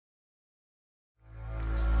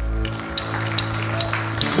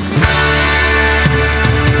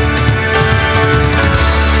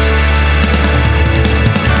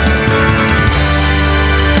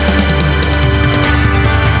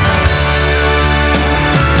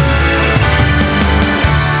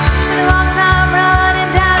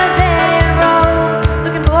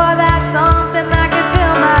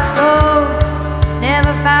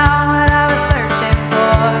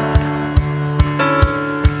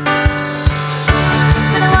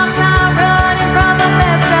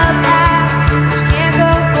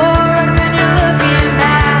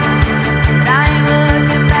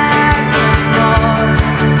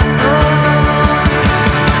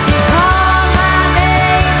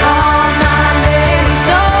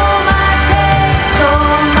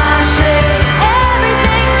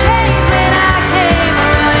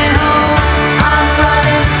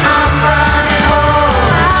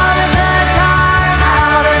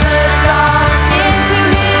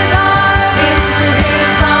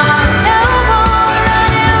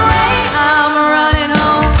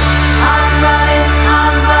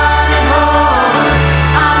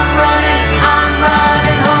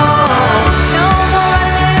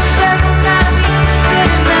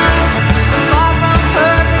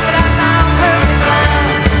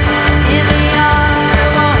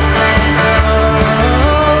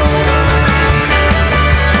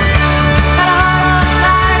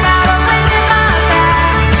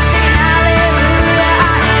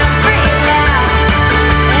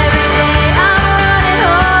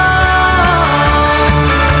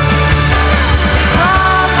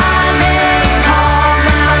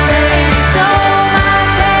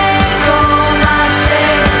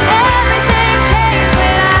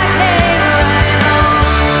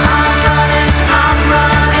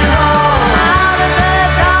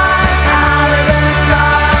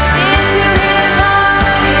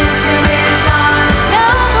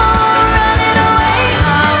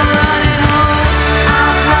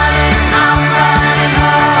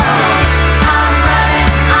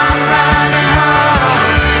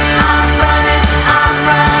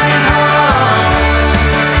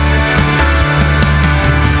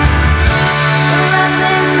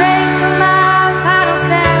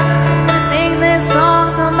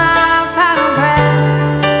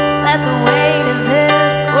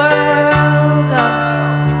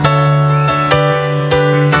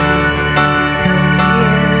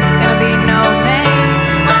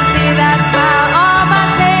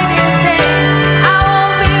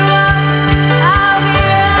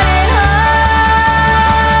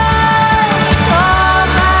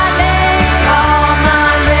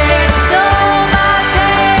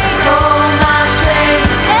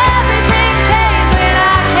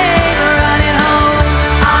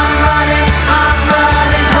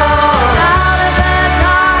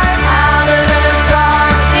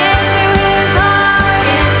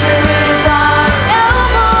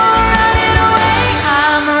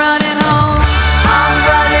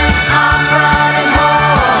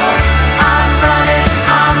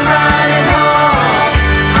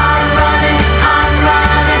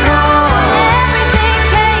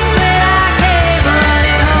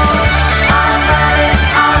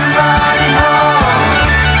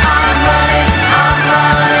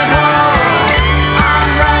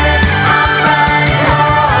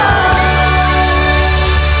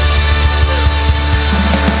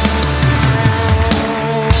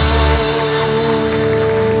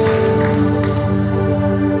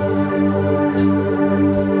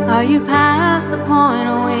past the point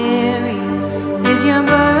of weary? Is your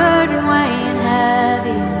burden weighing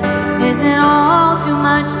heavy? Is it all too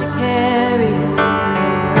much to carry?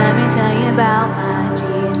 Let me tell you about my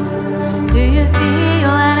Jesus. Do you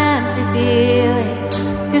feel that empty feeling?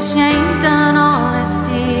 'Cause shame's done all it's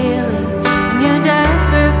stealing, and you're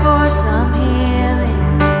desperate for some healing.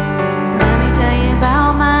 Let me tell you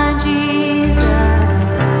about my Jesus.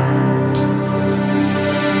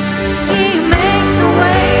 He makes a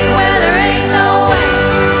way where there ain't no way,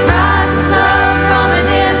 rises up from an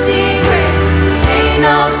empty grave. Ain't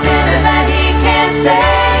no sinner that he can't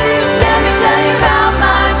save. Let me tell you about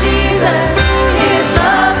my Jesus. His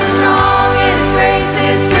love is strong and his grace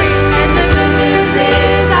is free, and the good news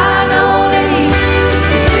is I know that he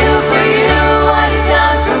can do for you what he's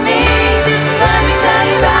done for me. Let me tell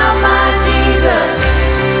you about my Jesus,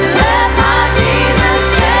 and let my Jesus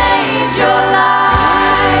change your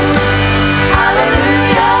life.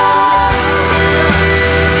 Hallelujah,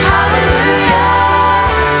 hallelujah,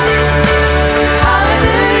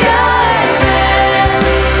 hallelujah, amen,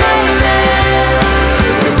 amen.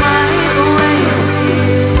 You can wipe away the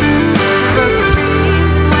tears, broken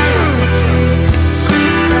dreams and wasted years.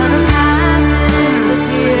 Tell the past to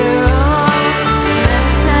disappear. Oh, let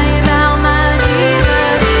me tell you about my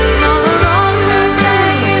Jesus. All the wrong turns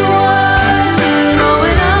that you would, go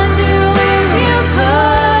and undo if you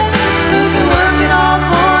could. Who can work it all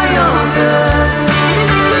for your good?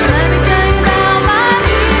 Let me tell you about my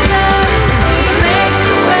Jesus. He makes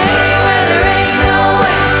a way where there ain't no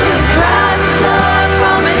way, rises up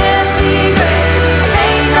from an empty grave.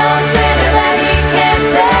 Ain't no sinner that he can't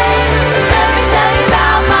save. Let me tell you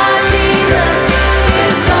about my Jesus.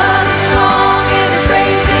 His love is strong and his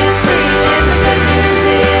grace is free, and the good news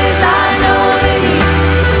is I know that he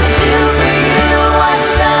can do for you what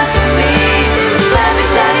he's done for me. Let me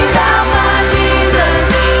tell you about my Jesus.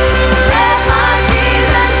 Let my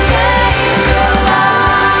Jesus change your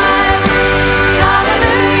life.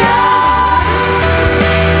 Hallelujah,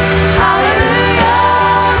 hallelujah,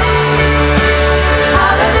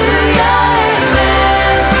 hallelujah,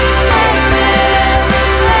 amen, amen,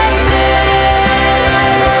 amen.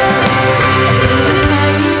 Who would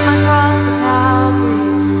take my cross to Calvary,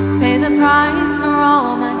 pay the price for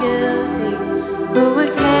all my guilty? Who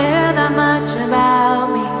would care that much about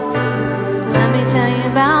me? Let me tell you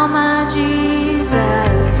about my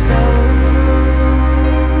Jesus. Oh,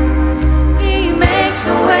 he makes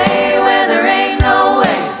a way where there ain't no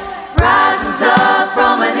way, rises up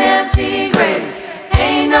from an empty grave.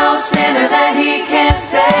 Ain't no sinner that he can't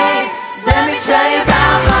save. Let me tell you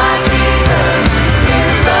about my Jesus.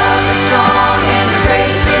 His love is strong and his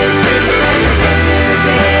grace is free, and the good news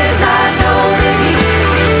is I know that he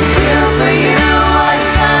can do for you what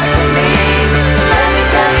he's done for me. Let me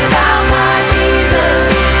tell you about my Jesus.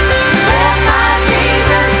 Let my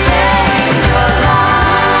Jesus change your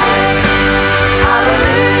life.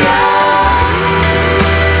 Hallelujah,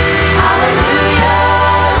 hallelujah,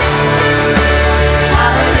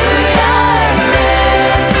 hallelujah,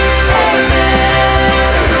 amen,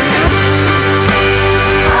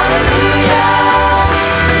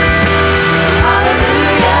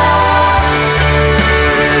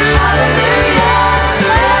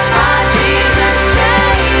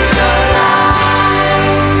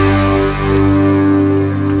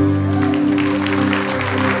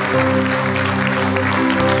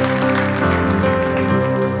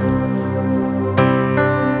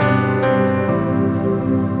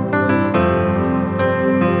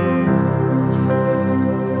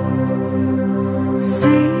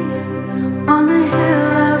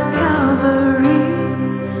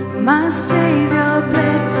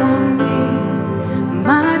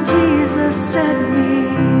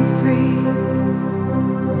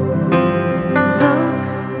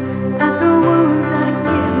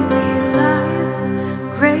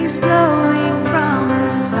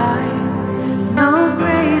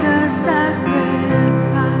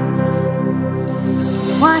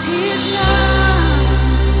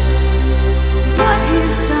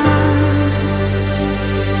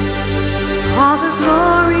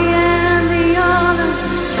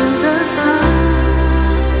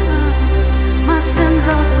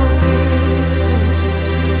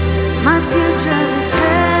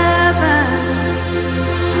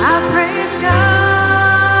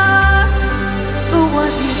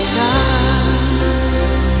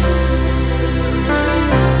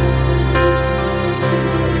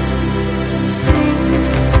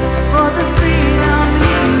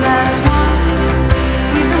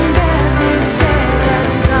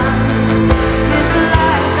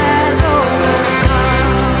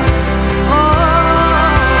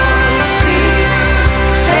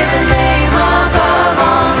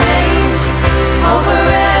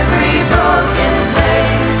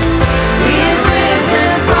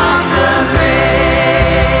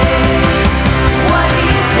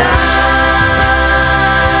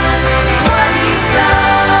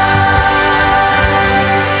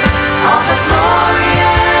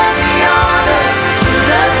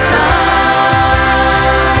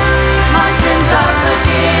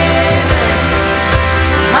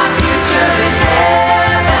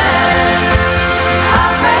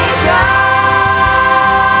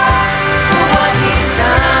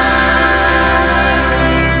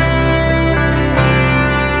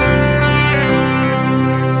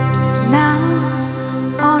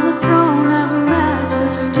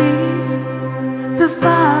 majesty, the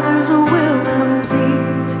Father's will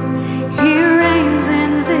complete. He reigns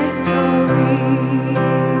in victory.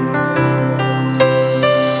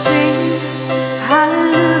 Sing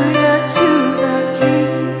hallelujah to the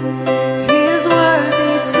King. He is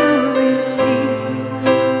worthy to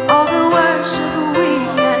receive all the worship we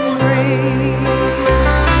can bring.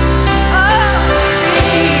 Oh,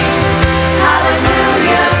 sing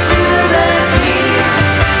hallelujah to the King.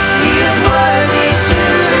 He is worthy to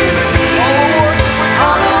receive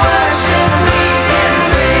all the worship we can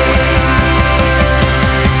bring.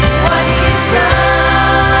 What He's done,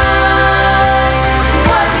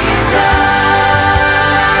 what He's done,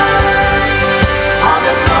 all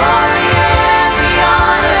the glory and the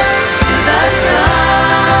honor to the Son.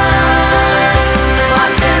 My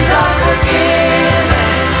sins are forgiven,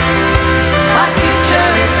 my future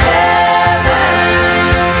is heaven.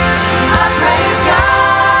 I praise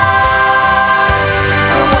God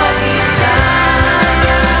for what He's done,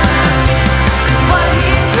 what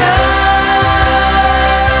He's done,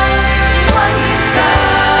 what He's done.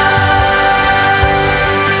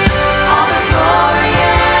 All the glory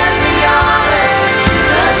and the honor to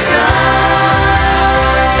the Son.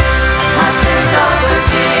 My sins are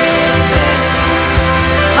forgiven,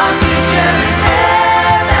 my future is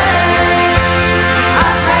heaven. I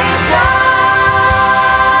praise God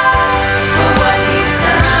for what He's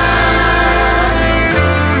done.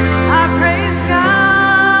 I praise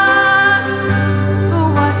God for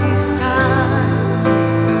what He's done.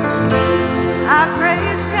 I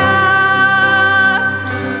praise God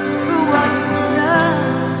for what He's done.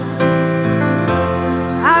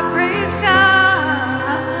 I praise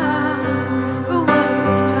God for what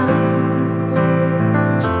He's done.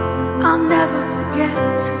 I'll never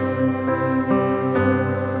forget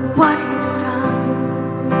what He's done.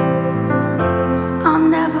 I'll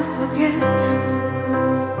never forget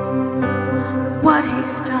what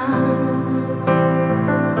He's done.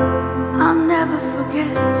 I'll never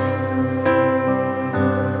forget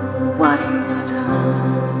what He's done.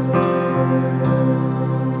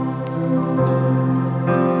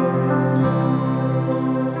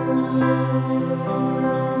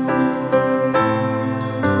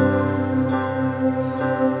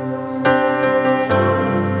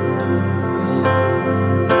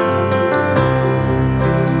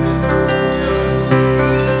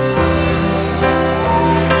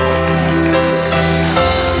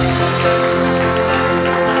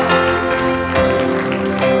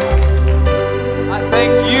 I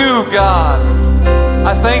thank you, God.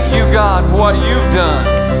 I thank you, God, for what you've done.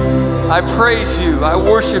 I praise you. I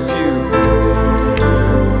worship you.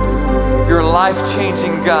 You're a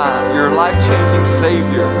life-changing God. You're a life-changing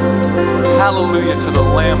Savior. Hallelujah to the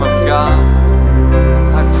Lamb of God.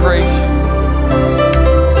 I praise you.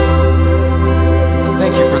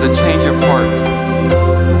 Thank you for the change of heart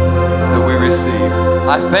that we receive.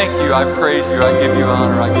 I thank you. I praise you. I give you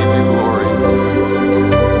honor. I give you glory.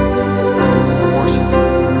 Worship you.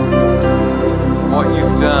 What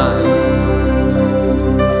you've done.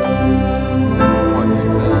 What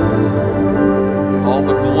you've done. All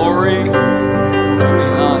the glory and the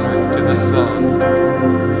honor to the Son.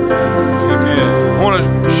 Amen. I want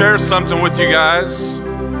to share something with you guys.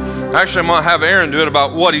 Actually, I'm going to have Aaron do it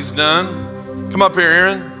about what he's done. Come up here,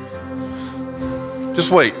 Aaron. Just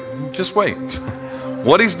wait. Just wait.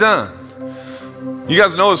 What he's done. You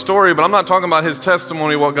guys know his story, but I'm not talking about his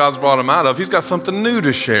testimony, what God's brought him out of. He's got something new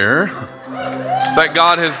to share that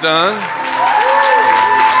God has done.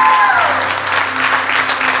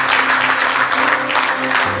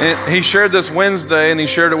 And he shared this Wednesday, and he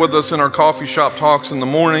shared it with us in our coffee shop talks in the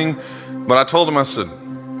morning. But I told him, I said,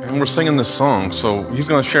 and we're singing this song, so he's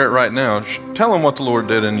going to share it right now. Tell him what the Lord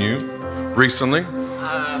did in you recently.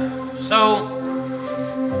 So,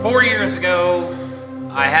 4 years ago,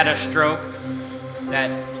 I had a stroke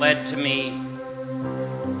that led to me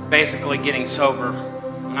basically getting sober.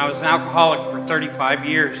 And I was an alcoholic for 35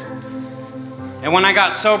 years. And when I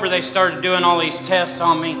got sober, they started doing all these tests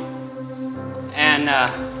on me. And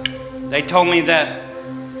they told me that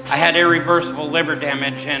I had irreversible liver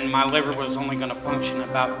damage and my liver was only going to function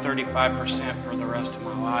about 35% for the rest of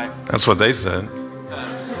my life. That's what they said.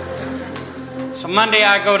 So Monday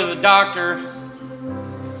I go to the doctor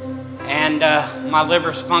and my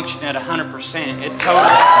liver's functioning at 100%. It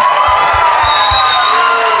totally...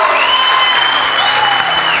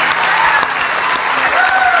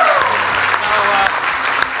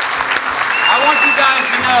 I want you guys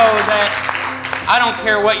to know that I don't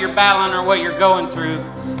care what you're battling or what you're going through.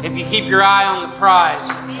 If you keep your eye on the prize,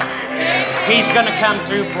 He's going to come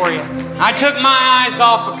through for you. I took my eyes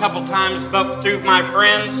off a couple times, but through my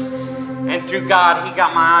friends And through God, he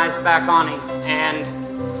got my eyes back on him.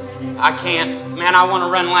 And I can't, man, I want to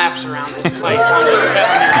run laps around this place. I'm just telling you,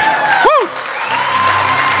 man. Woo!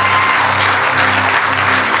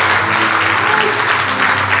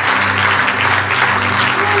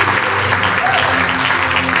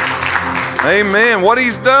 Amen. What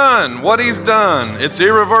he's done. It's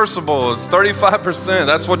irreversible. It's 35%.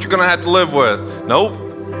 That's what you're going to have to live with. Nope.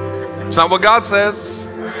 It's not what God says.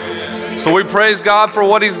 So we praise God for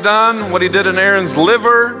what he's done, what he did in Aaron's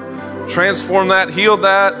liver, transformed that, healed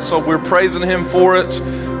that. So we're praising him for it.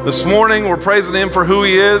 This morning, we're praising him for who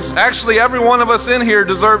he is. Actually, every one of us in here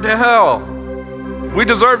deserved hell. We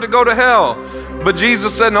deserve to go to hell. But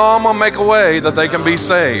Jesus said, no, I'm going to make a way that they can be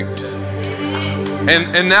saved.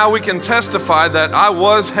 And now we can testify that I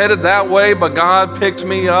was headed that way, but God picked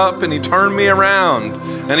me up and he turned me around.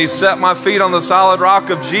 And he set my feet on the solid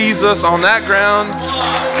rock of Jesus on that ground.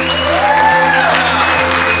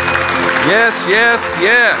 Yes, yes,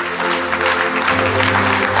 yes.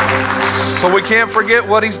 So we can't forget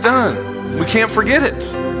what he's done. We can't forget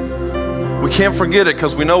it. We can't forget it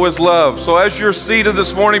because we know his love. So as you're seated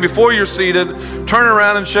this morning, before you're seated, turn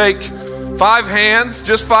around and shake 5 hands,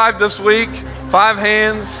 just 5 this week. 5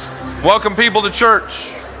 hands. Welcome people to church.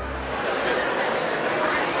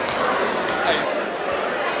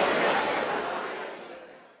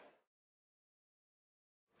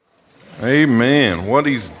 Amen. What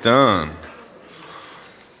he's done.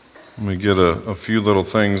 Let me get a few little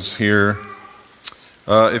things here.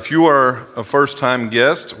 If you are a first-time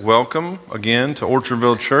guest, welcome again to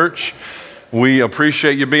Orchardville Church. We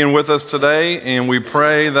appreciate you being with us today, and we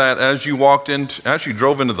pray that as you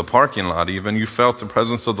drove into the parking lot even, you felt the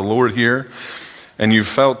presence of the Lord here, and you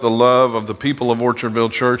felt the love of the people of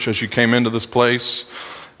Orchardville Church as you came into this place,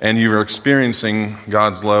 and you are experiencing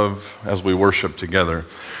God's love as we worship together.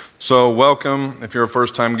 So welcome. If you're a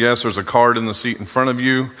first-time guest, there's a card in the seat in front of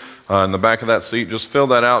you. In the back of that seat, just fill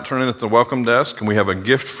that out, turn it at the welcome desk, and we have a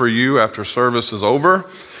gift for you after service is over.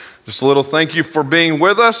 Just a little thank you for being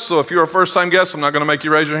with us. So if you're a first-time guest, I'm not going to make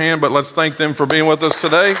you raise your hand, but let's thank them for being with us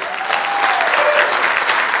today.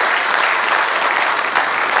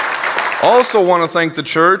 Also want to thank the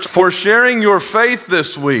church for sharing your faith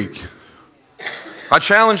this week. I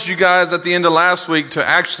challenged you guys at the end of last week to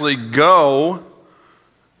actually go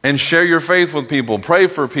and share your faith with people, pray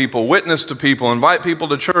for people, witness to people, invite people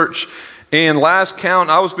to church. And last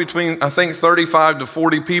count, I was between, I think, 35 to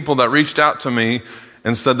 40 people that reached out to me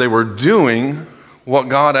and said they were doing what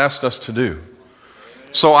God asked us to do.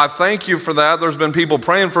 So I thank you for that. There's been people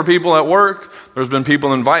praying for people at work. There's been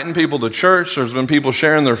people inviting people to church. There's been people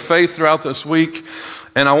sharing their faith throughout this week.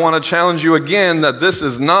 And I want to challenge you again that this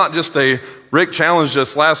is not just a Rick challenged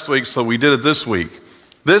us last week, so we did it this week.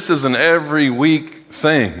 This is an every week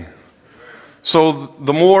thing. So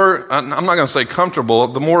the more, I'm not going to say comfortable,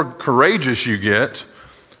 the more courageous you get,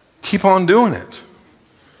 keep on doing it.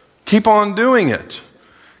 Keep on doing it.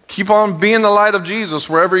 Keep on being the light of Jesus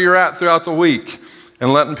wherever you're at throughout the week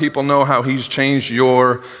and letting people know how he's changed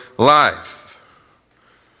your life.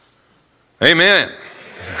 Amen.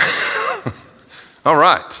 All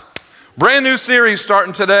right. Brand new series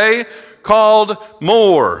starting today called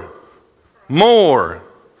More. More.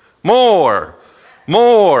 More.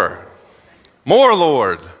 More. More,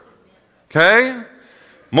 Lord. Okay?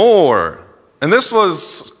 More. And this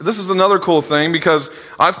is another cool thing because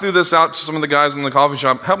I threw this out to some of the guys in the coffee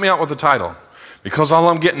shop. Help me out with the title. Because all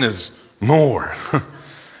I'm getting is more.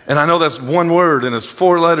 And I know that's one word and it's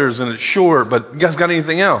 4 letters and it's short, but you guys got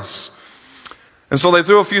anything else? And so they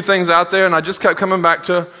threw a few things out there and I just kept coming back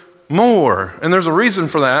to more. And there's a reason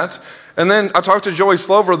for that. And then I talked to Joey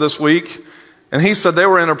Slover this week and he said they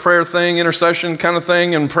were in a prayer thing, intercession kind of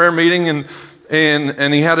thing and prayer meeting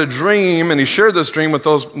and he had a dream, and he shared this dream with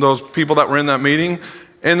those people that were in that meeting.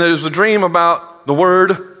 And there's a dream about the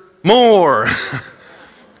word more.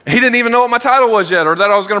 He didn't even know what my title was yet, or that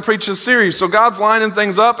I was going to preach this series. So God's lining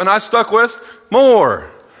things up, and I stuck with more.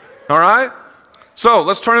 All right? So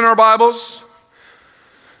let's turn in our Bibles.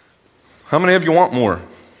 How many of you want more?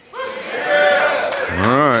 All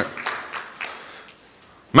right.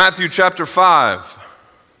 Matthew chapter 5,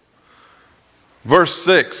 verse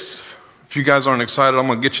 6. If you guys aren't excited, I'm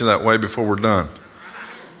going to get you that way before we're done.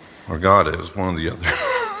 Or God is, one or the other.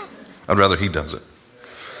 I'd rather he does it.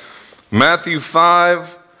 Matthew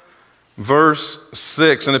 5, verse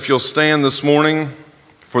 6. And if you'll stand this morning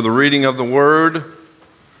for the reading of the word.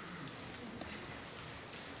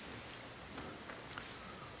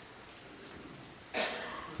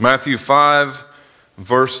 Matthew 5,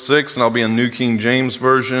 verse 6, and I'll be in New King James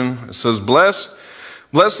Version. It says, Blessed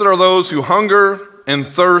are those who hunger and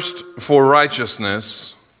thirst for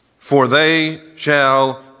righteousness, for they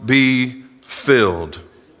shall be filled.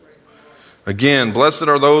 Again, blessed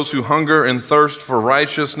are those who hunger and thirst for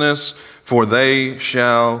righteousness, for they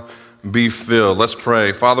shall be filled. Let's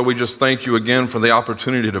pray. Father, we just thank you again for the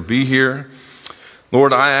opportunity to be here.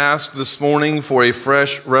 Lord, I ask this morning for a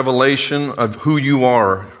fresh revelation of who you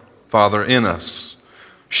are, Father, in us.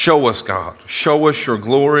 Show us, God. Show us your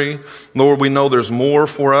glory. Lord, we know there's more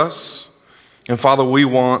for us. And Father, we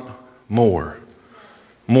want more.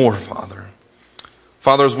 More, Father.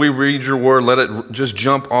 Father, as we read your word, let it just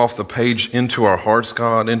jump off the page into our hearts,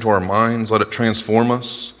 God, into our minds. Let it transform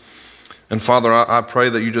us. And Father, I pray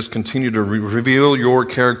that you just continue to reveal your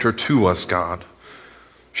character to us, God.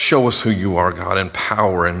 Show us who you are, God, in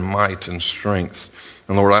power and might and strength.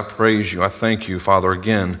 And Lord, I praise you. I thank you, Father,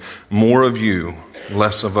 again. More of you,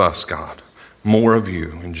 less of us, God. More of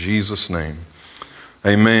you. In Jesus' name.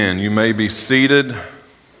 Amen. You may be seated.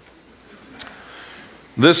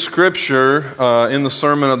 This scripture in the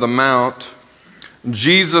Sermon on the Mount,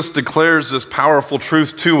 Jesus declares this powerful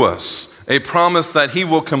truth to us. A promise that he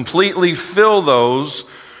will completely fill those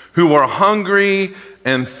who are hungry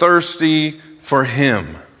and thirsty for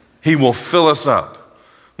him. He will fill us up.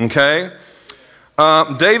 Okay?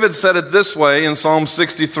 David said it this way in Psalm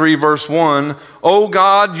 63 verse 1, "O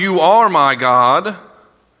God, you are my God.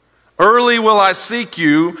 Early will I seek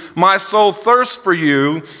you. My soul thirsts for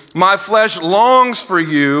you. My flesh longs for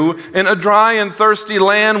you in a dry and thirsty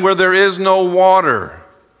land where there is no water."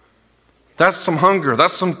 That's some hunger.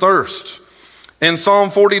 That's some thirst. In Psalm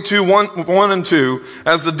 42, 1 and 2,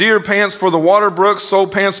 "As the deer pants for the water brooks, so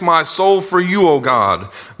pants my soul for you, O God.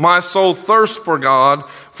 My soul thirsts for God,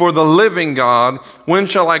 for the living God. When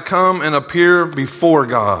shall I come and appear before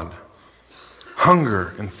God?"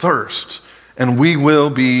 Hunger and thirst, and we will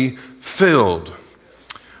be filled.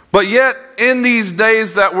 But yet, in these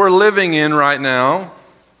days that we're living in right now,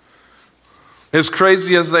 as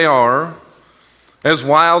crazy as they are, as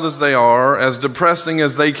wild as they are, as depressing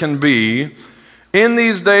as they can be, in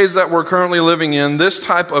these days that we're currently living in, this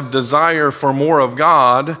type of desire for more of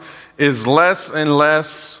God is less and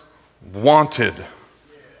less wanted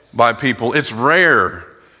by people. It's rare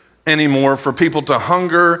anymore for people to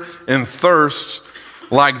hunger and thirst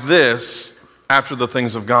like this after the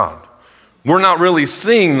things of God. We're not really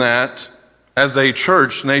seeing that as a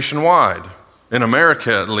church nationwide, in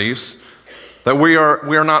America at least, that we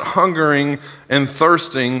are not hungering and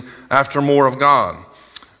thirsting after more of God.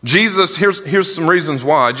 Jesus, here's some reasons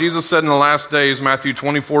why. Jesus said in the last days, Matthew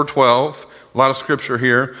 24:12, a lot of scripture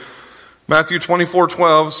here. Matthew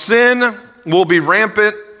 24:12, "Sin will be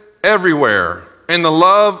rampant everywhere, and the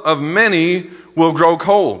love of many will grow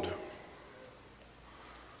cold.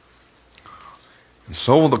 And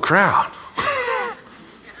so will the crowd."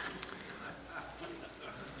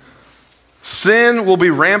 Sin will be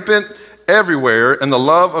rampant everywhere, and the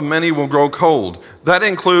love of many will grow cold. That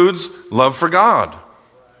includes love for God.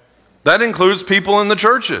 That includes people in the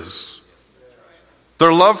churches.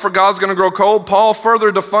 Their love for God is going to grow cold. Paul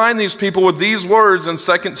further defined these people with these words in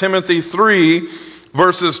 2 Timothy 3,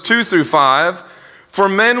 verses 2 through 5. "For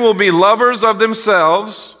men will be lovers of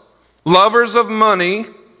themselves, lovers of money,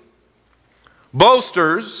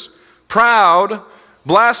 boasters, proud,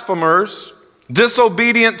 blasphemers,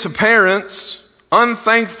 disobedient to parents,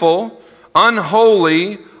 unthankful,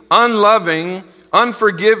 unholy, unloving,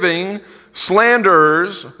 unforgiving,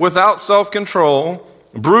 slanderers, without self-control,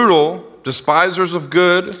 brutal, despisers of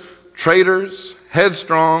good, traitors,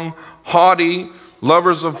 headstrong, haughty,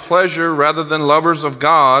 lovers of pleasure rather than lovers of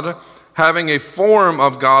God, having a form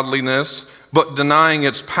of godliness but denying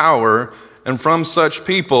its power, and from such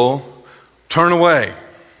people turn away."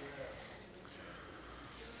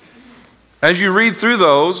 As you read through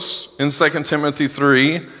those in 2 Timothy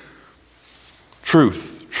 3,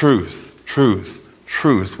 truth, truth, truth,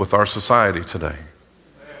 truth with our society today.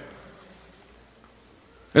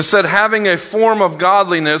 It said having a form of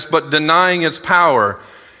godliness but denying its power.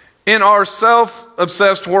 In our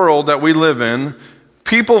self-obsessed world that we live in,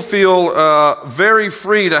 people feel very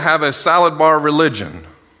free to have a salad bar religion.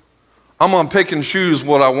 I'm going to pick and choose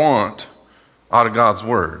what I want out of God's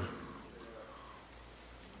word.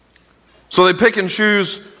 So they pick and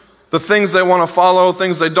choose the things they want to follow,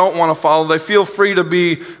 things they don't want to follow. They feel free to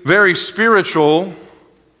be very spiritual,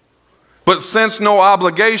 but sense no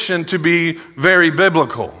obligation to be very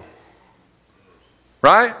biblical.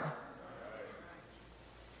 Right?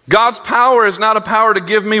 God's power is not a power to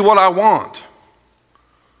give me what I want.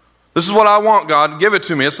 This is what I want, God. Give it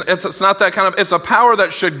to me. It's not that kind of, it's a power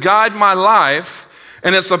that should guide my life,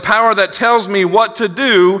 and it's a power that tells me what to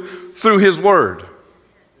do through his word.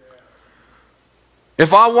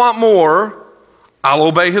 If I want more, I'll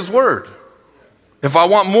obey his word. If I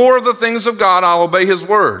want more of the things of God, I'll obey his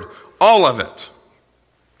word. All of it.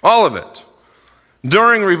 All of it.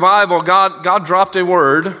 During revival, God dropped a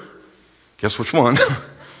word, guess which one,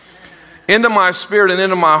 into my spirit and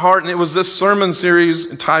into my heart, and it was this sermon series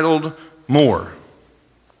entitled More.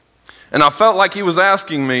 And I felt like he was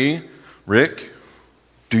asking me, Rick,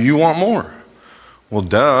 do you want more? Well,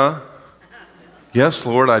 duh. Yes,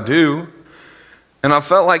 Lord, I do. And I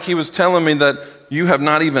felt like he was telling me that you have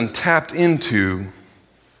not even tapped into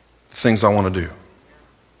the things I want to do.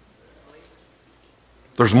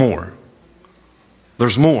 There's more.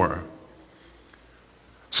 There's more.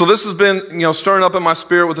 So this has been, stirring up in my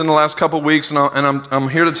spirit within the last couple of weeks, and I'm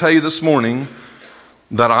here to tell you this morning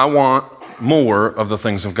that I want more of the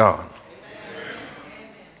things of God.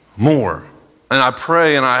 More. And I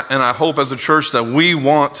pray and I hope as a church that we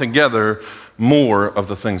want together more of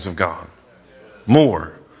the things of God.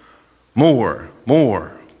 More. More.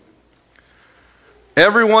 More.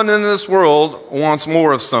 Everyone in this world wants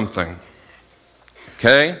more of something.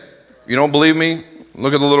 Okay? You don't believe me?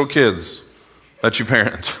 Look at the little kids that you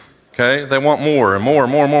parent. Okay? They want more and more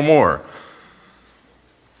and more and more and more.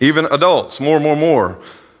 Even adults, more and more and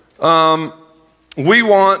more. We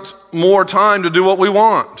want more time to do what we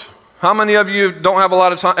want. How many of you don't have a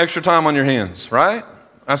lot of extra time on your hands, right?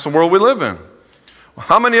 That's the world we live in.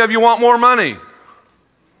 How many of you want more money?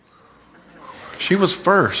 She was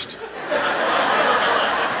first.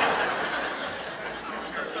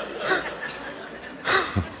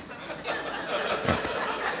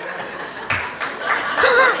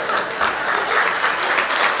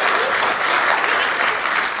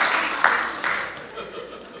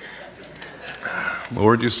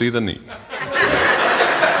 Lord, you see the need.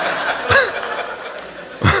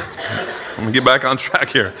 Let me get back on track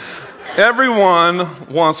here. Everyone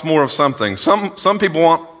wants more of something. Some people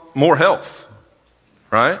want more health,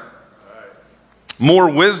 right? More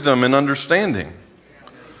wisdom and understanding.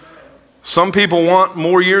 Some people want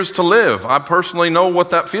more years to live. I personally know what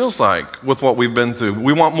that feels like with what we've been through.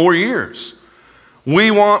 We want more years. We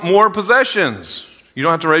want more possessions. You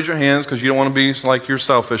don't have to raise your hands because you don't want to be like you're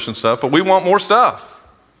selfish and stuff, but we want more stuff,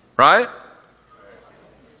 right?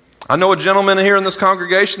 I know a gentleman here in this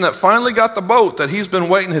congregation that finally got the boat that he's been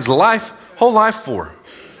waiting his whole life for.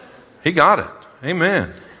 He got it.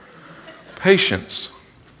 Amen. Patience.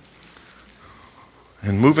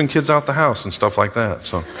 And moving kids out the house and stuff like that.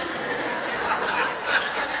 So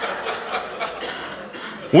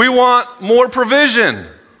we want more provision,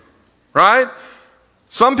 right?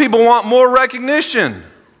 Some people want more recognition.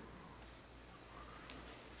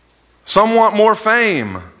 Some want more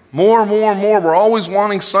fame. More. We're always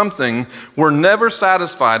wanting something. We're never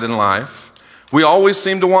satisfied in life. We always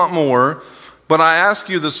seem to want more. But I ask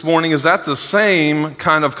you this morning, is that the same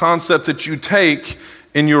kind of concept that you take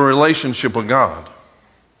in your relationship with God?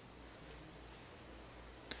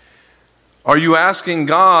 Are you asking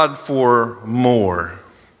God for more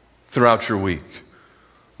throughout your week?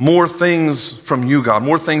 More things from you, God.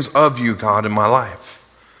 More things of you, God, in my life.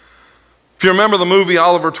 If you remember the movie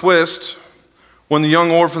Oliver Twist, when the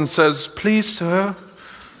young orphan says, "Please, sir,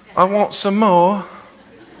 I want some more."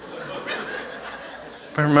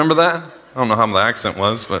 I remember that? I don't know how the accent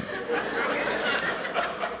was, but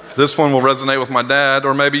this one will resonate with my dad.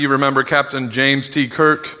 Or maybe you remember Captain James T.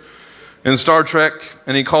 Kirk in Star Trek,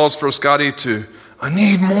 and he calls for Scotty "I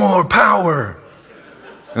need more power."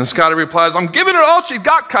 And Scotty replies, "I'm giving her all she's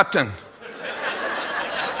got, Captain."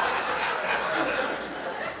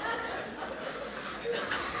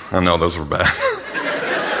 I know those were bad.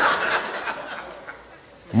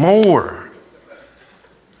 More.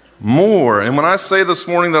 And when I say this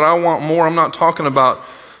morning that I want more, I'm not talking about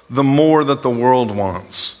the more that the world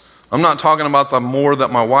wants. I'm not talking about the more that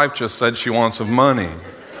my wife just said she wants of money.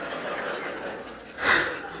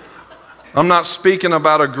 I'm not speaking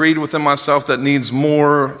about a greed within myself that needs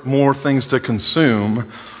more things to consume.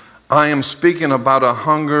 I am speaking about a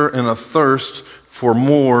hunger and a thirst for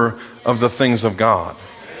more of the things of God.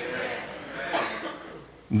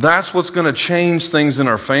 That's what's going to change things in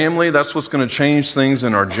our family. That's what's going to change things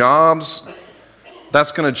in our jobs.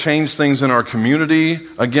 That's going to change things in our community.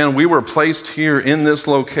 Again, we were placed here in this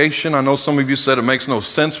location. I know some of you said it makes no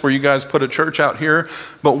sense where you guys put a church out here,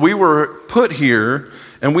 but we were put here,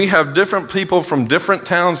 and we have different people from different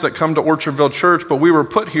towns that come to Orchardville Church, but we were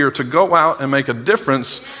put here to go out and make a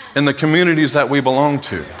difference in the communities that we belong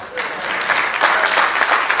to.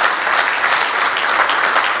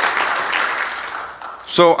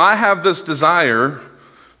 So I have this desire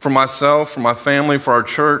for myself, for my family, for our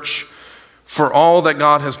church, for all that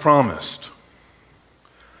God has promised.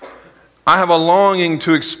 I have a longing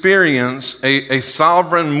to experience a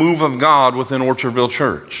sovereign move of God within Orchardville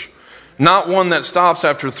Church. Not one that stops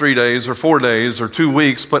after 3 days or 4 days or 2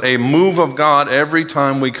 weeks, but a move of God every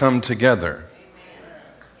time we come together.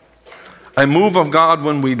 A move of God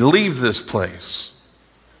when we leave this place,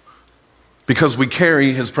 because we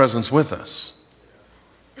carry His presence with us.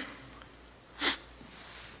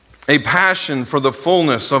 A passion for the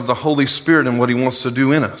fullness of the Holy Spirit and what He wants to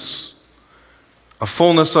do in us. A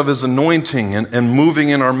fullness of His anointing and moving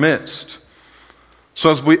in our midst. So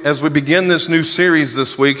as we begin this new series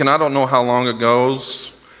this week, and I don't know how long it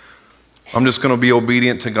goes, I'm just going to be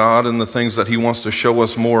obedient to God and the things that He wants to show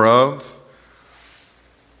us more of.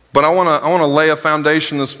 But I want to lay a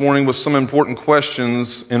foundation this morning with some important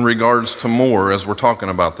questions in regards to more as we're talking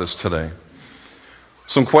about this today.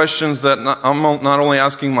 Some questions that I'm not only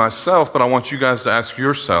asking myself, but I want you guys to ask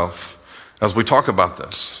yourself as we talk about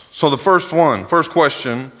this. So the first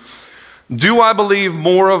question, do I believe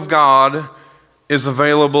more of God is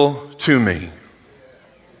available to me?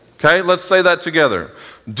 Okay, let's say that together.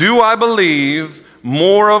 Do I believe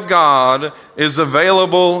more of God is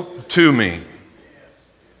available to me?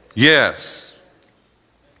 Yes.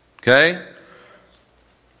 Okay?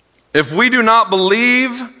 If we do not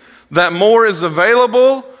believe that more is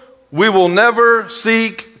available, we will never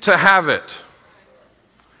seek to have it.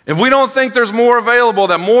 If we don't think there's more available,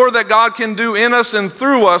 that more that God can do in us and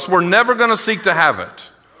through us, we're never going to seek to have it.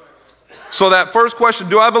 So that first question,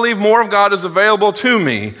 do I believe more of God is available to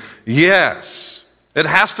me? Yes. It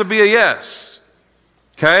has to be a yes.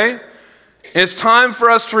 Okay? It's time for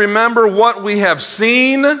us to remember what we have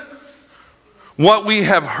seen, what we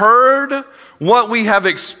have heard, what we have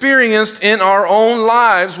experienced in our own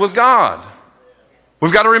lives with God.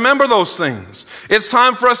 We've got to remember those things. It's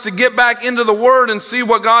time for us to get back into the Word and see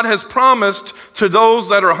what God has promised to those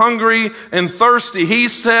that are hungry and thirsty. He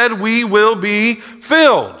said we will be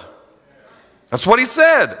filled. That's what He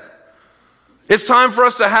said. It's time for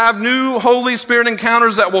us to have new Holy Spirit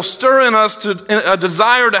encounters that will stir in us to a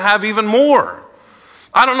desire to have even more.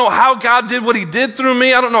 I don't know how God did what He did through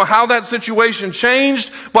me. I don't know how that situation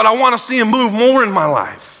changed, but I want to see Him move more in my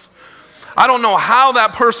life. I don't know how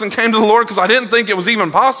that person came to the Lord because I didn't think it was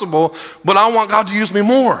even possible, but I want God to use me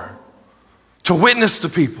more to witness to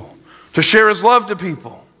people, to share His love to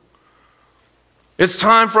people. It's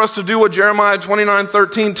time for us to do what Jeremiah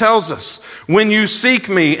 29:13 tells us. When you seek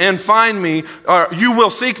me and find me, or you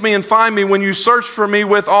will seek me and find me when you search for me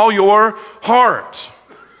with all your heart.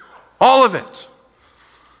 All of it.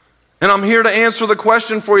 And I'm here to answer the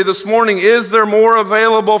question for you this morning. Is there more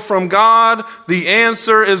available from God? The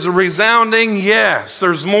answer is a resounding yes.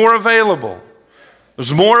 There's more available.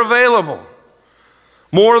 There's more available.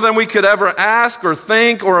 More than we could ever ask or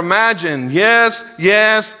think or imagine. Yes,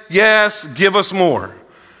 yes, yes. Give us more.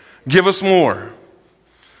 Give us more.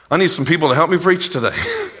 I need some people to help me preach today.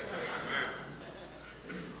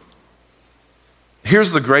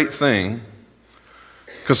 Here's the great thing,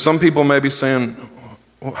 because some people may be saying,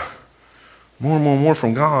 more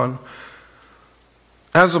from God.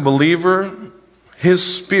 As a believer, His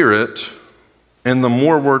Spirit, and the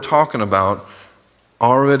more we're talking about,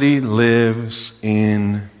 already lives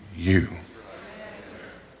in you.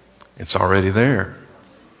 It's already there.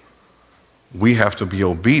 We have to be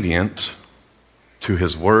obedient to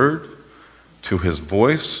His Word, to His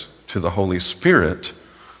voice, to the Holy Spirit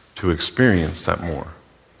to experience that more.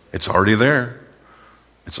 It's already there.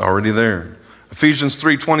 It's already there. Ephesians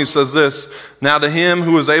 3:20 says this, now to Him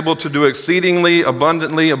who is able to do exceedingly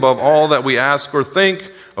abundantly above all that we ask or think,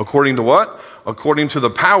 according to what? According to the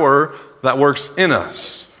power that works in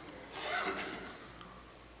us.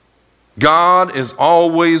 God is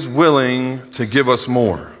always willing to give us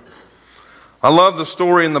more. I love the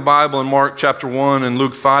story in the Bible in Mark chapter 1 and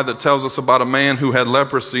Luke 5 that tells us about a man who had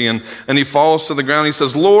leprosy, and he falls to the ground. He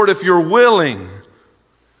says, Lord, if you're willing,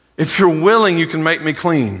 you can make me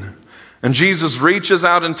clean. And Jesus reaches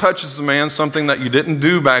out and touches the man, something that you didn't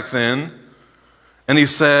do back then. And He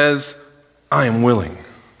says, I am willing.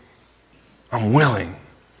 I'm willing.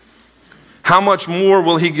 How much more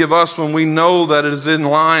will He give us when we know that it is in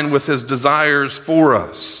line with His desires for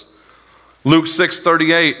us? Luke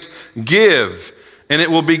 6:38, give, and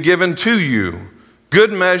it will be given to you.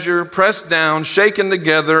 Good measure, pressed down, shaken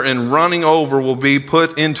together, and running over will be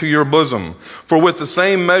put into your bosom. For with the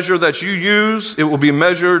same measure that you use, it will be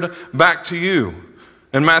measured back to you.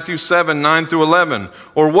 In Matthew 7:9-11,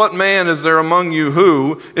 or what man is there among you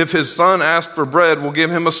who, if his son asks for bread, will give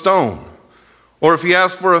him a stone? Or if he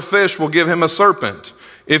asks for a fish, will give him a serpent?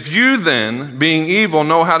 If you then, being evil,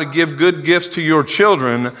 know how to give good gifts to your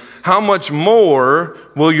children, how much more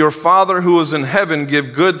will your Father who is in heaven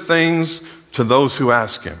give good things to those who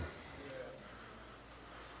ask him?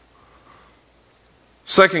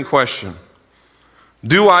 Second question,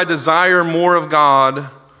 do I desire more of God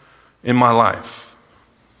in my life?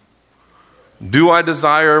 Do I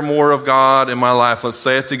desire more of God in my life? Let's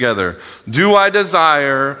say it together. Do I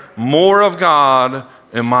desire more of God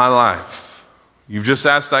in my life? You've just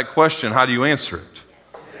asked that question. How do you answer it?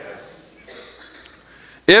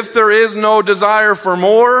 If there is no desire for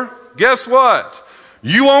more, guess what?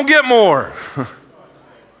 You won't get more.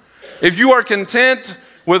 If you are content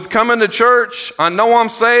with coming to church, I know I'm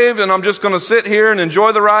saved and I'm just going to sit here and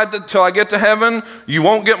enjoy the ride until I get to heaven, you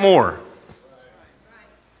won't get more.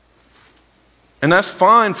 And that's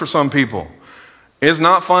fine for some people. It's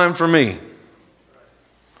not fine for me.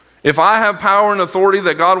 If I have power and authority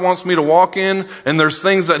that God wants me to walk in, and there's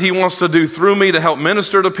things that he wants to do through me to help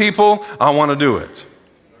minister to people, I want to do it.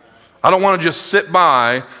 I don't want to just sit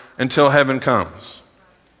by until heaven comes.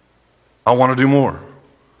 I want to do more.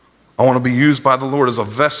 I want to be used by the Lord as a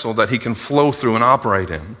vessel that he can flow through and operate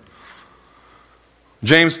in.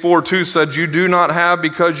 James 4:2 said, you do not have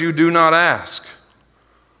because you do not ask.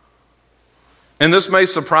 And this may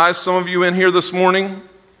surprise some of you in here this morning,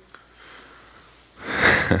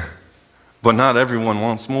 but not everyone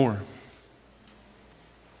wants more.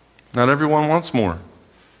 Not everyone wants more.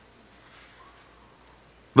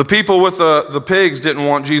 The people with the pigs didn't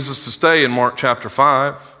want Jesus to stay in Mark chapter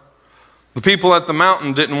 5. The people at the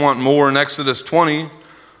mountain didn't want more in Exodus 20.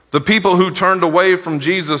 The people who turned away from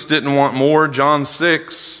Jesus didn't want more, John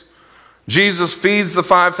 6. Jesus feeds the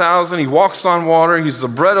 5,000. He walks on water. He's the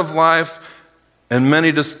bread of life. And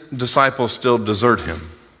many disciples still desert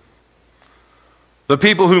him. The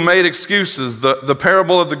people who made excuses, the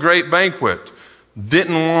parable of the great banquet,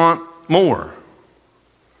 didn't want more.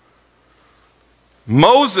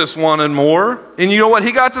 Moses wanted more. And you know what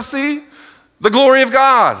he got to see? The glory of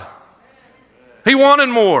God. He wanted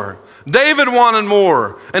more. David wanted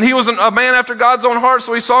more. And he was a man after God's own heart,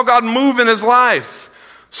 so he saw God move in his life.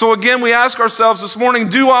 So again, we ask ourselves this morning,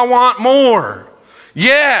 do I want more?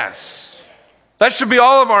 Yes. That should be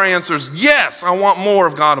all of our answers. Yes, I want more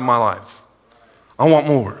of God in my life. I want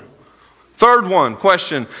more. Third one,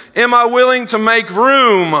 question, am I willing to make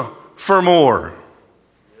room for more?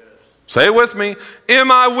 Say it with me.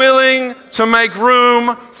 Am I willing to make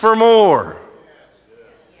room for more?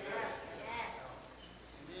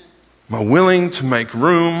 Am I willing to make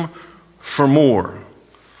room for more?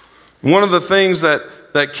 One of the things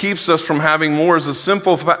that keeps us from having more is the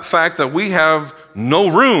simple fact that we have no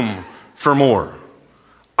room for more.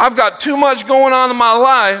 I've got too much going on in my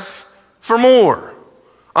life for more.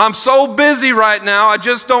 I'm so busy right now, I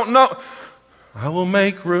just don't know. I will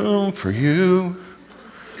make room for you.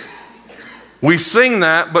 We sing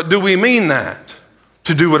that, but do we mean that?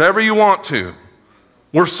 To do whatever you want to.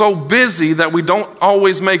 We're so busy that we don't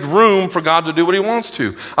always make room for God to do what he wants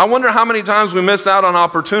to. I wonder how many times we miss out on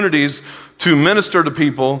opportunities to minister to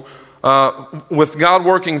people with God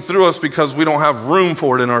working through us because we don't have room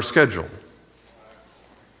for it in our schedule.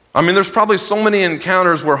 I mean, there's probably so many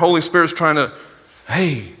encounters where Holy Spirit's trying to,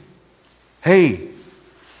 hey, and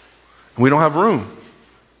we don't have room.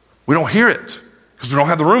 We don't hear it because we don't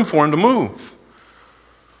have the room for him to move.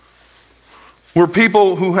 We're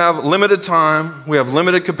people who have limited time, we have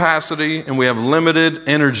limited capacity, and we have limited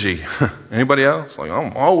energy. Anybody else? Like,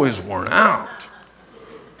 I'm always worn out.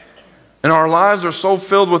 And our lives are so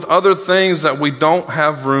filled with other things that we don't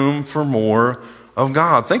have room for more of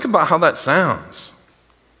God. Think about how that sounds.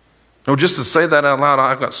 No, just to say that out loud,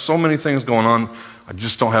 I've got so many things going on, I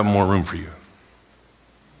just don't have more room for you.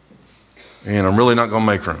 And I'm really not going to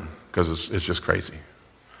make room because it's just crazy.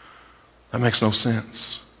 That makes no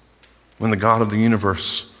sense when the God of the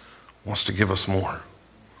universe wants to give us more.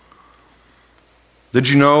 Did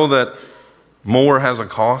you know that more has a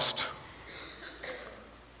cost?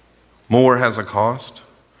 More has a cost.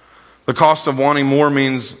 The cost of wanting more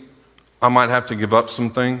means I might have to give up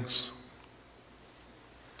some things.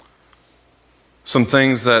 Some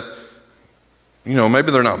things that,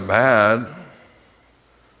 maybe they're not bad,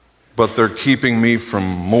 but they're keeping me from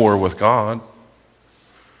more with God.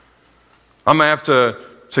 I may have to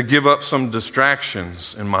give up some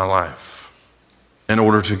distractions in my life in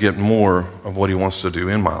order to get more of what he wants to do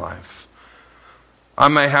in my life. I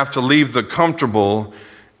may have to leave the comfortable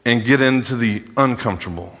and get into the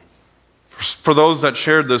uncomfortable. For those that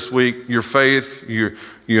shared this week, your faith, you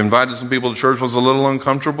invited some people to church was a little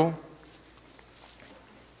uncomfortable.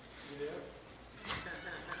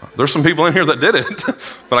 There's some people in here that did it,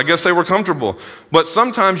 but I guess they were comfortable. But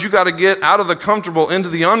sometimes you got to get out of the comfortable into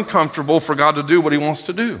the uncomfortable for God to do what he wants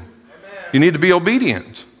to do. You need to be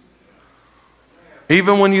obedient.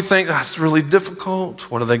 Even when you think that's really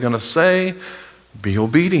difficult, what are they going to say? Be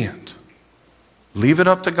obedient. Leave it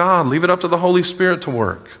up to God. Leave it up to the Holy Spirit to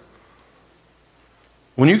work.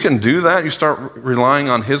 When you can do that, you start relying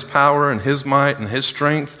on his power and his might and his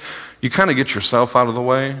strength. You kind of get yourself out of the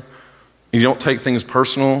way. You don't take things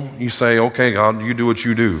personal. You say, okay, God, you do what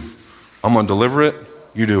you do. I'm going to deliver it.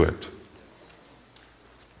 You do it.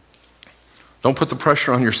 Don't put the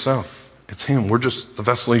pressure on yourself. It's him. We're just the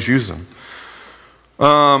vessel he's using.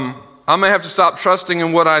 I may have to stop trusting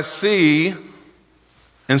in what I see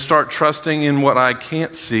and start trusting in what I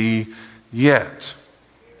can't see yet.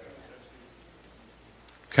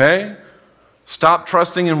 Okay? Stop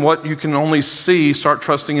trusting in what you can only see. Start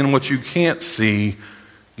trusting in what you can't see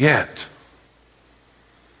yet.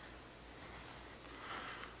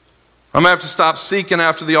 I'm going to have to stop seeking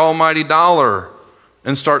after the almighty dollar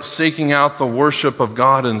and start seeking out the worship of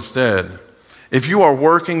God instead. If you are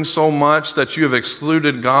working so much that you have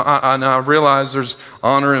excluded God, and I realize there's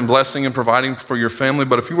honor and blessing in providing for your family,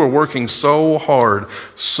 but if you are working so hard,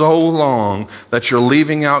 so long, that you're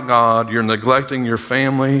leaving out God, you're neglecting your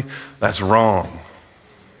family, that's wrong.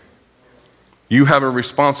 You have a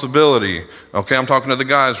responsibility. Okay, I'm talking to the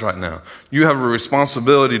guys right now. You have a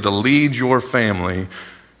responsibility to lead your family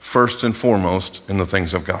first and foremost in the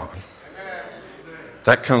things of God.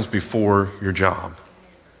 That comes before your job.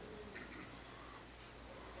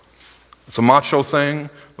 It's a macho thing,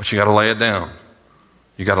 but you got to lay it down.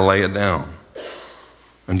 You got to lay it down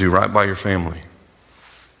and do right by your family.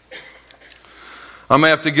 I may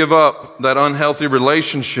have to give up that unhealthy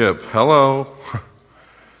relationship. Hello.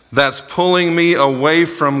 That's pulling me away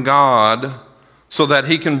from God so that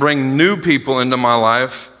he can bring new people into my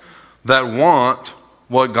life that want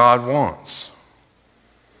what God wants.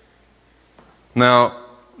 Now,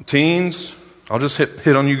 teens, I'll just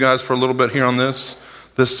hit on you guys for a little bit here on this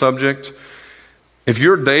subject. If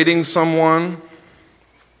you're dating someone,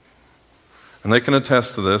 and they can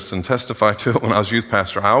attest to this and testify to it when I was youth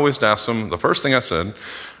pastor, I always asked them, the first thing I said,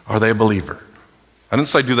 are they a believer? I didn't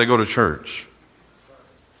say, do they go to church?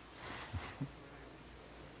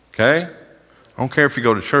 Okay? I don't care if you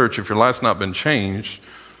go to church. If your life's not been changed,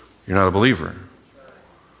 you're not a believer.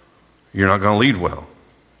 You're not going to lead well.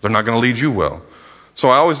 They're not going to lead you well. So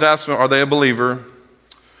I always ask them, are they a believer?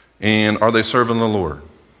 And are they serving the Lord?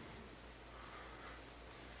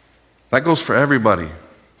 That goes for everybody.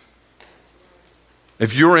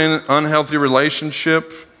 If you're in an unhealthy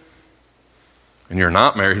relationship and you're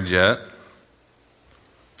not married yet,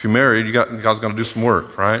 if you're married, you guys got to do some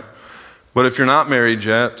work, right? But if you're not married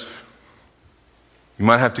yet, you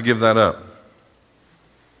might have to give that up.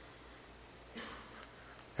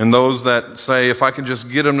 And those that say, if I can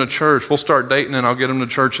just get them to church, we'll start dating and I'll get them to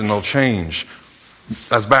church and they'll change.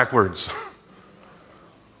 That's backwards.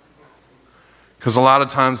 Because a lot of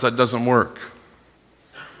times that doesn't work.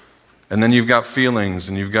 And then you've got feelings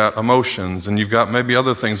and you've got emotions and you've got maybe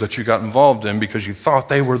other things that you got involved in because you thought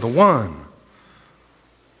they were the one.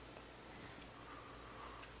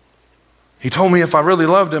 He told me if I really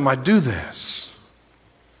loved him, I'd do this.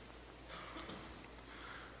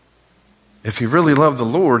 If he really loved the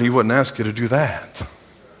Lord, he wouldn't ask you to do that.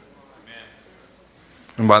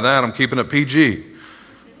 And by that, I'm keeping it PG.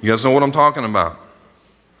 You guys know what I'm talking about.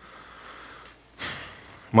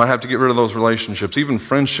 Might have to get rid of those relationships, even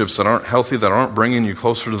friendships that aren't healthy, that aren't bringing you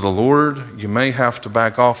closer to the Lord. You may have to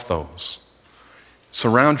back off those.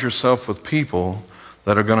 Surround yourself with people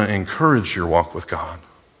that are going to encourage your walk with God,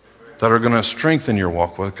 that are going to strengthen your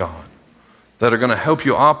walk with God, that are going to help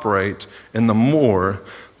you operate in the more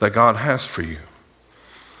that God has for you.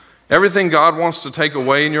 Everything God wants to take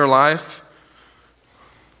away in your life,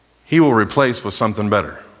 he will replace with something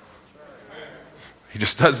better. He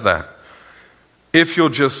just does that. If you'll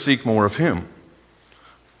just seek more of him.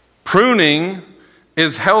 Pruning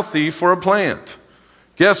is healthy for a plant.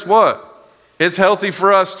 Guess what? It's healthy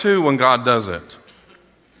for us too when God does it.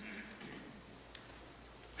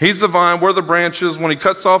 He's the vine, we're the branches. When he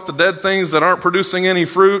cuts off the dead things that aren't producing any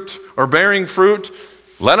fruit or bearing fruit,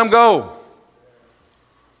 let them go.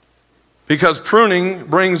 Because pruning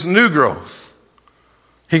brings new growth.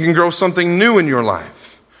 He can grow something new in your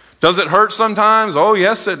life. Does it hurt sometimes? Oh,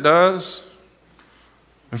 yes, it does.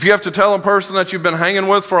 If you have to tell a person that you've been hanging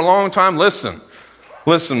with for a long time, listen,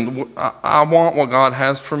 I want what God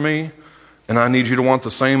has for me, and I need you to want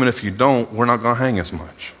the same, and if you don't, we're not going to hang as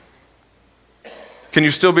much. Can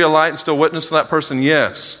you still be a light and still witness to that person?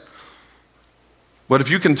 Yes. But if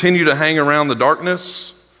you continue to hang around the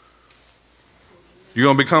darkness, You're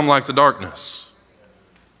going to become like the darkness.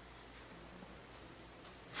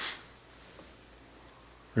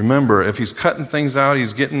 Remember, if he's cutting things out,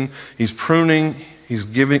 he's pruning, he's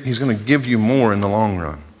going to give you more in the long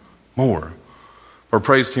run. More. Our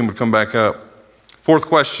praise team would come back up. Fourth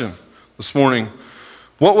question this morning.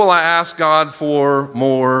 What will I ask God for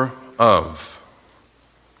more of?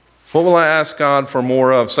 What will I ask God for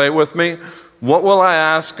more of? Say it with me. What will I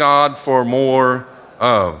ask God for more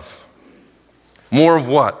of? More of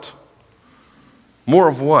what? More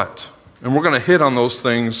of what? And we're going to hit on those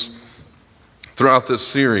things throughout this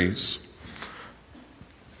series.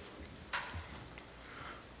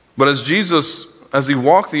 But as Jesus, as he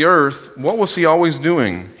walked the earth, what was he always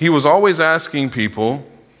doing? He was always asking people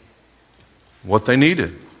what they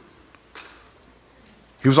needed.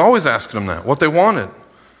 He was always asking them that, what they wanted.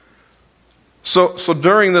 So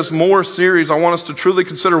during this more series, I want us to truly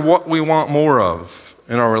consider what we want more of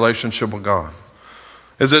in our relationship with God.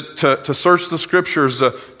 Is it to search the scriptures,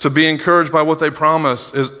 to be encouraged by what they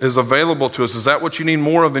promise is available to us? Is that what you need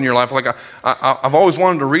more of in your life? Like I've always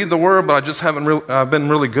wanted to read the word, but I just haven't been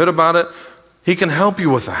really good about it. He can help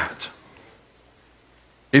you with that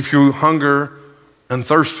if you hunger and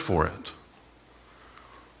thirst for it.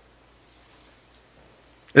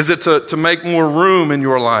 Is it to make more room in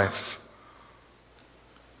your life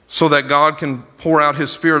so that God can pour out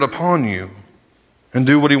his Spirit upon you and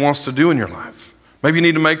do what he wants to do in your life? Maybe you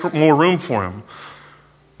need to make more room for him.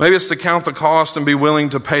 Maybe it's to count the cost and be willing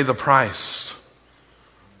to pay the price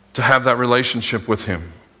to have that relationship with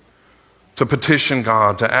him, to petition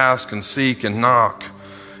God, to ask and seek and knock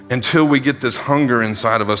until we get this hunger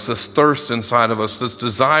inside of us, this thirst inside of us, this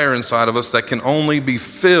desire inside of us that can only be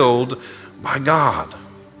filled by God.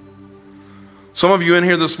 Some of you in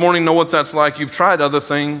here this morning know what that's like. You've tried other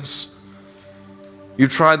things. You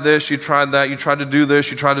tried this, you tried that, you tried to do this,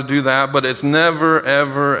 you tried to do that, but it's never,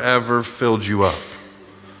 ever, ever filled you up.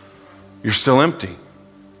 You're still empty.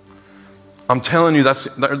 I'm telling you,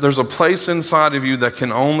 there's a place inside of you that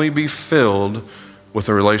can only be filled with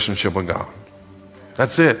a relationship with God.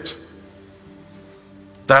 That's it.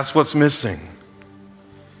 That's what's missing.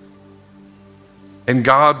 And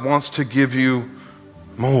God wants to give you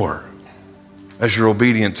more as you're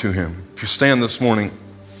obedient to him. If you stand this morning,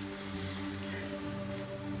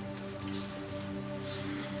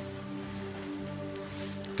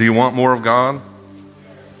 do you want more of God?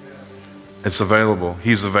 It's available.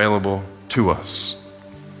 He's available to us.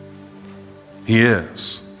 He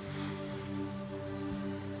is.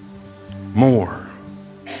 More,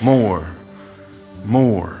 more,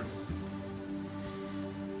 more.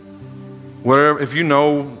 Whatever, if you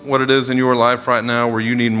know what it is in your life right now where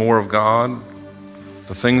you need more of God,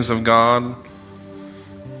 the things of God,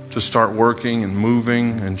 to start working and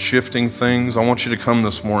moving and shifting things, I want you to come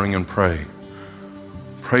this morning and pray.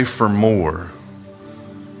 Pray for more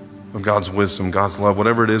of God's wisdom, God's love,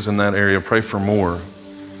 whatever it is in that area, pray for more.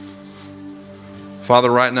 Father,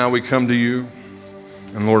 right now we come to you,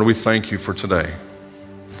 and Lord, we thank you for today.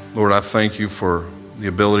 Lord, I thank you for the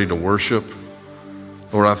ability to worship.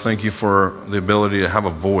 Lord, I thank you for the ability to have a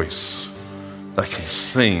voice that can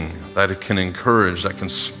sing, that it can encourage, that can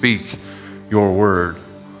speak your word.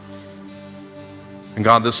 And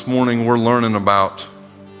God, this morning we're learning about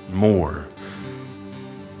more.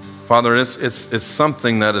 Father, it's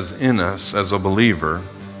something that is in us as a believer,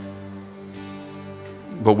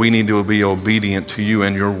 but we need to be obedient to you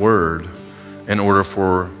and your word in order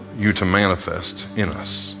for you to manifest in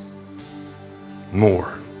us.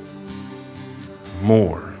 More.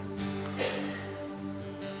 More.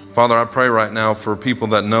 Father, I pray right now for people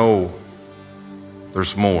that know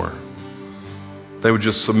there's more. They would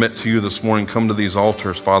just submit to you this morning, come to these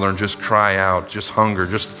altars, Father, and just cry out, just hunger,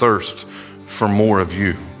 just thirst for more of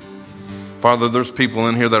you. Father, there's people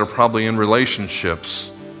in here that are probably in relationships,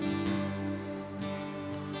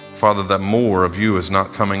 Father, that more of you is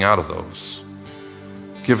not coming out of those.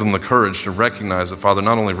 Give them the courage to recognize it, Father,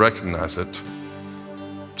 not only recognize it,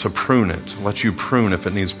 to prune it, let you prune if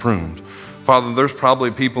it needs pruned. Father, there's probably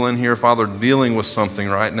people in here, Father, dealing with something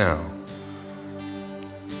right now.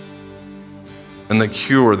 And the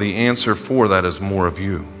cure, the answer for that is more of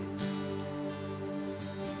you.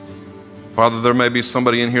 Father, there may be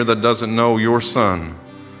somebody in here that doesn't know your Son,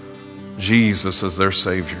 Jesus, as their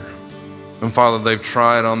Savior. And Father, they've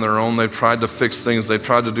tried on their own. They've tried to fix things. They've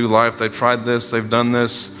tried to do life. They've tried this. They've done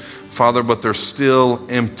this. Father, but they're still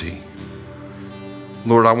empty.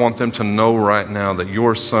 Lord, I want them to know right now that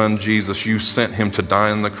your Son, Jesus, you sent him to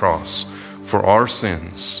die on the cross for our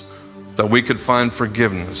sins, that we could find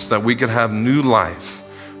forgiveness, that we could have new life.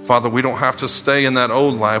 Father, we don't have to stay in that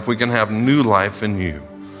old life. We can have new life in you.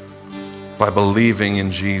 by believing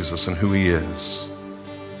in Jesus and who he is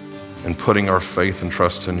and putting our faith and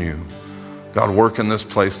trust in you. God, work in this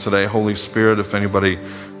place today. Holy Spirit, if anybody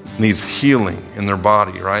needs healing in their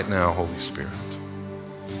body right now, Holy Spirit,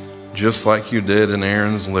 just like you did in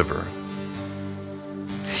Aaron's liver,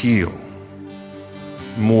 heal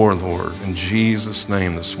more, Lord, in Jesus'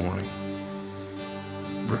 name this morning.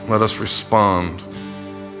 Let us respond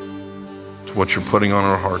to what you're putting on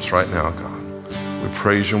our hearts right now, God. We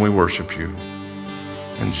praise you and we worship you.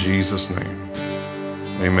 In Jesus' name,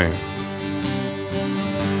 amen.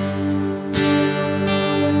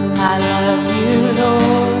 I love you,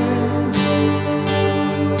 Lord.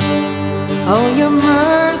 Oh, your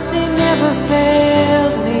mercy never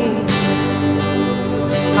fails me.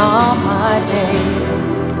 All my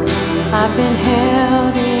days I've been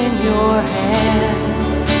held in your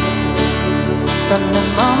hands. From the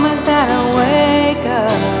moment that I wake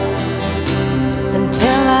up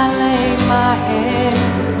until I lay my head,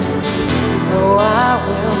 oh, I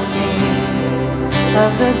will sing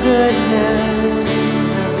of the goodness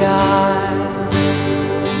of God.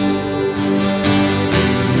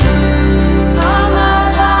 All my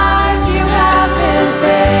life you have been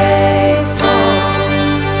faithful.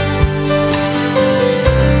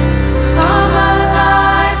 All my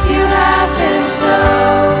life you have been so,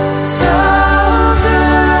 so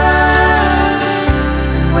good.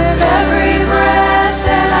 With every breath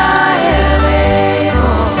that I am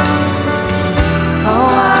able, oh,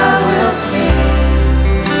 I will sing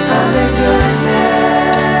of the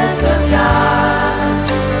goodness of God.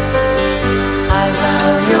 I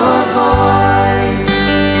love your voice.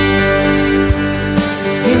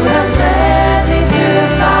 You have led me through the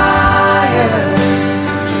fire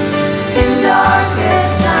in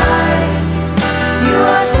darkest night. You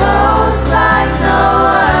are close like no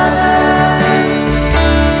other.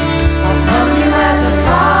 I've known you as a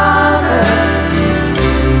father.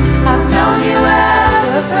 I've known you as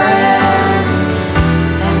a friend.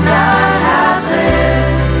 And I have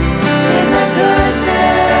lived in the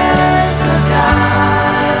goodness of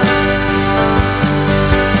God.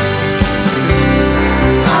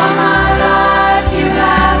 All my life you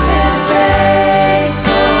have been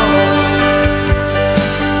faithful.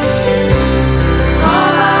 All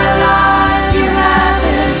my life you have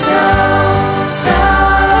been so, so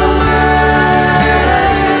good.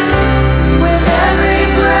 With every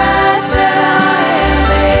breath that I am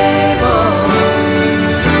able,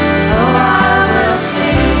 oh, I will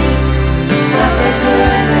sing of the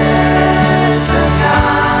goodness of God.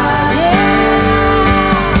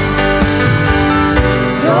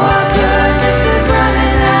 Your goodness is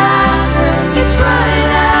running after, it's running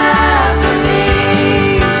after me.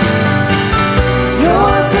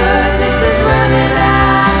 Your goodness is running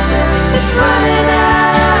after, it's running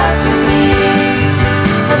after me.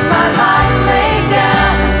 With my life laid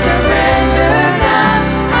down and surrender now,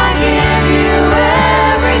 I give you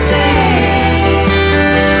everything.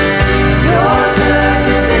 Your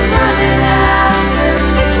goodness is running after,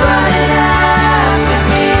 it's running after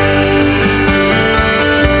me.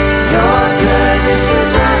 Your goodness is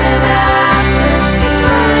running after, it's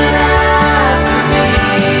running after me.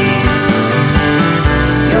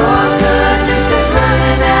 Your goodness is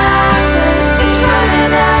running after, it's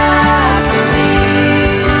running after me.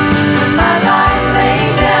 With my life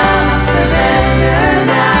laid down, I surrender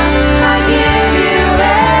now, I give you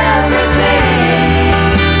everything.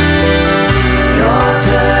 Your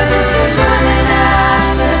goodness is running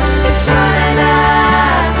after, it's running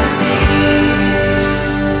after me.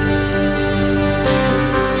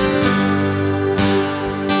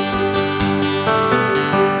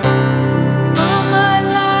 All my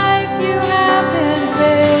life you have been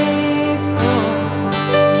faithful.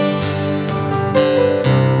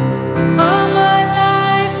 All my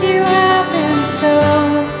life you have been so,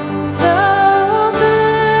 so good.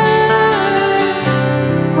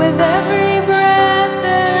 With every breath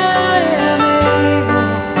that I am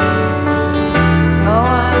able, oh,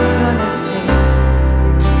 I'm gonna sing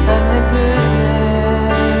of the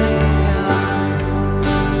goodness of God.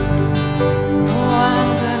 Oh, I'm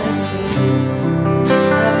gonna sing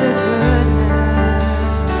of the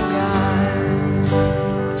goodness of God.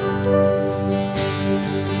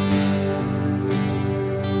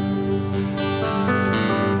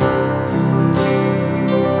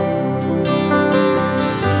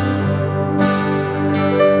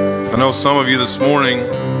 I know some of you this morning,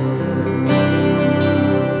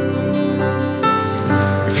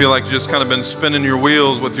 you feel like you've just kind of been spinning your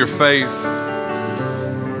wheels with your faith.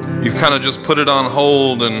 You've kind of just put it on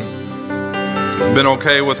hold and been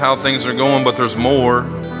okay with how things are going, but there's more.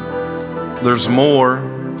 There's more.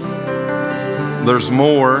 There's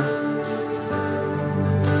more.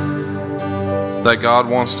 that God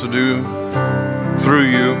wants to do through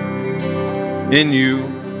you, in you.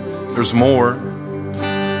 There's more.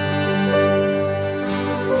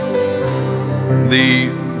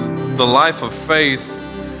 The life of faith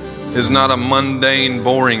is not a mundane,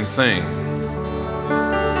 boring thing.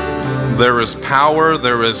 There is power,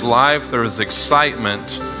 there is life, there is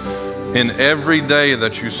excitement in every day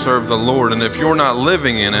that you serve the Lord. And if you're not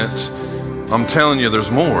living in it, I'm telling you,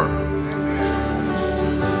 there's more.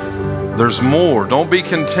 There's more. Don't be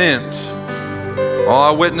content. Oh,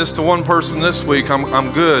 I witnessed to one person this week.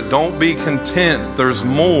 I'm good. Don't be content. There's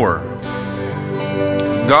more.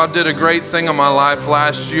 God did a great thing in my life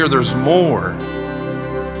last year. There's more.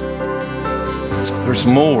 There's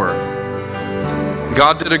more.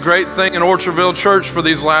 God did a great thing in Orchardville Church for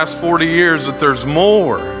these last 40 years, but there's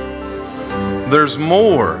more. There's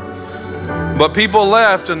more. But people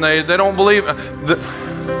left and they don't believe.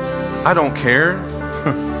 I don't care.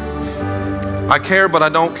 I care, but I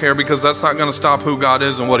don't care, because that's not going to stop who God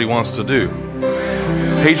is and what He wants to do.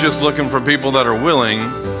 He's just looking for people that are willing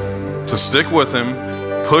to stick with Him,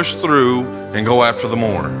 push through, and go after the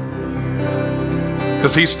more.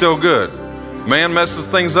 Because He's still good. Man messes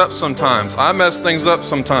things up sometimes. I mess things up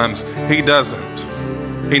sometimes. He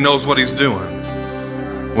doesn't. He knows what He's doing.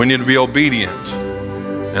 We need to be obedient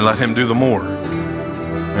and let Him do the more.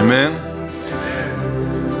 Amen?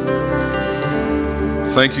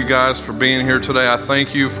 Thank you guys for being here today. I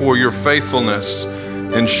thank you for your faithfulness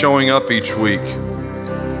in showing up each week.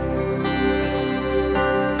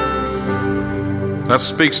 That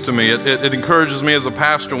speaks to me. It encourages me as a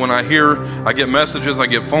pastor when I get messages, I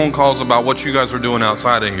get phone calls about what you guys are doing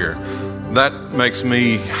outside of here. That makes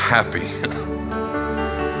me happy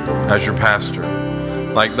as your pastor.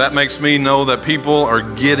 Like, that makes me know that people are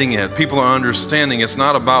getting it. People are understanding. It's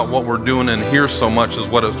not about what we're doing in here so much as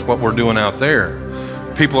what we're doing out there.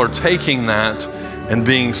 People are taking that and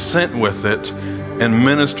being sent with it and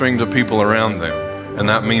ministering to people around them. And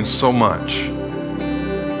that means so much.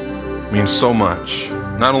 It means so much.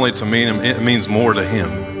 Not only to me, it means more to Him.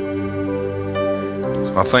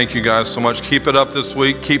 So I thank you guys so much. Keep it up this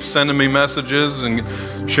week. Keep sending me messages and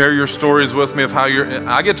share your stories with me of how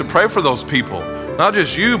I get to pray for those people. Not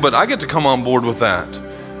just you, but I get to come on board with that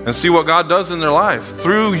and see what God does in their life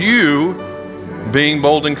through you being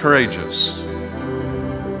bold and courageous.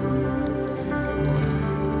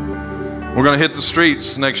 We're going to hit the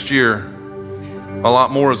streets next year a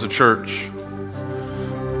lot more as a church.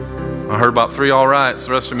 I heard about 3 all rights.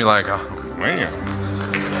 The rest of me like, oh, man.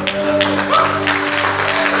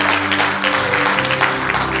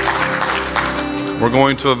 We're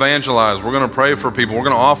going to evangelize. We're going to pray for people. We're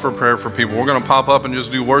going to offer prayer for people. We're going to pop up and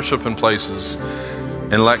just do worship in places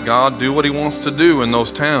and let God do what He wants to do in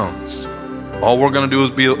those towns. All we're going to do is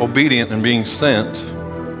be obedient and being sent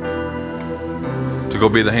to go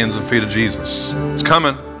be the hands and feet of Jesus. It's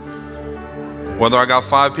coming. Whether I got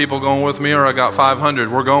 5 people going with me or I got 500,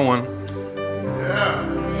 we're going.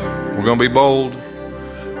 We're going to be bold.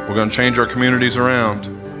 We're going to change our communities around.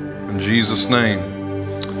 In Jesus' name.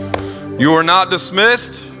 You are not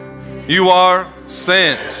dismissed. You are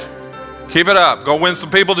sent. Keep it up. Go win some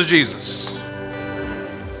people to Jesus.